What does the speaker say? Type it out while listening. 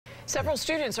Several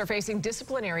students are facing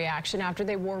disciplinary action after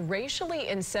they wore racially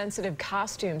insensitive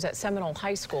costumes at Seminole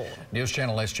High School. News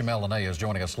Channel 8's Jamel is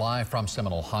joining us live from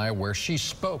Seminole High, where she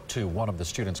spoke to one of the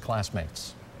students'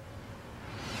 classmates.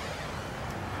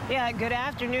 Yeah, good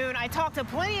afternoon. I talked to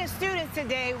plenty of students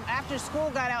today after school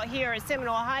got out here at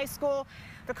Seminole High School.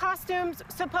 The costume's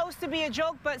supposed to be a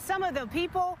joke, but some of the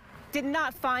people did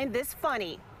not find this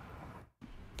funny.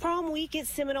 Prom week at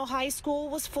Seminole High School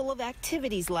was full of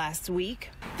activities last week.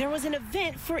 There was an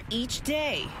event for each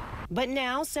day. But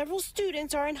now several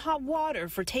students are in hot water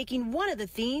for taking one of the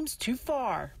themes too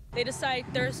far. They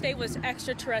decided Thursday was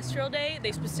Extraterrestrial Day.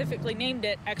 They specifically named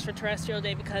it Extraterrestrial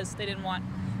Day because they didn't want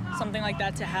something like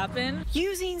that to happen.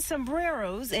 Using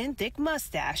sombreros and thick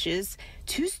mustaches,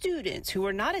 two students who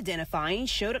were not identifying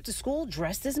showed up to school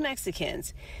dressed as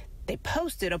Mexicans. They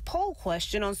posted a poll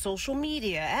question on social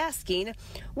media asking,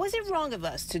 was it wrong of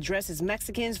us to dress as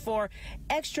Mexicans for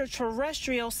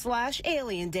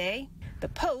Extraterrestrial/Alien Day? The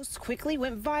post quickly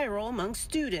went viral among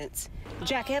students.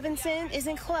 Jack Evanson is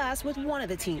in class with one of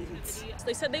the teens.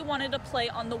 They said they wanted to play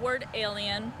on the word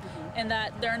alien and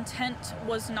that their intent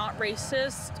was not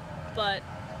racist, but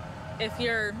if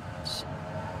you're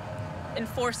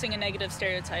enforcing a negative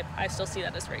stereotype, I still see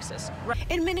that as racist.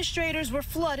 Administrators were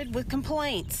flooded with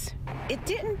complaints. It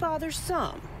didn't bother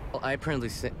some. Well, I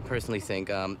personally think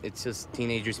it's just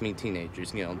teenagers meet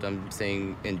teenagers, you know, them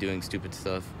saying and doing stupid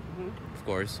stuff, of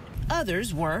course.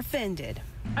 Others were offended.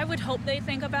 I would hope they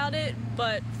think about it,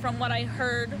 but from what I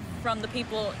heard from the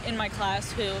people in my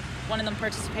class who one of them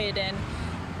participated in,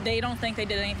 they don't think they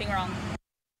did anything wrong.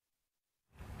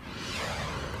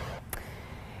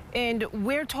 And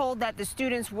we're told that the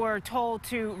students were told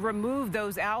to remove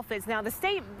those outfits. Now, the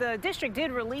district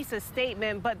did release a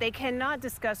statement, but they cannot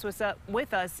discuss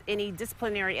with us any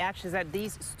disciplinary actions that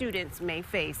these students may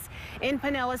face. In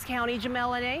Pinellas County,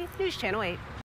 Jamel, News Channel 8.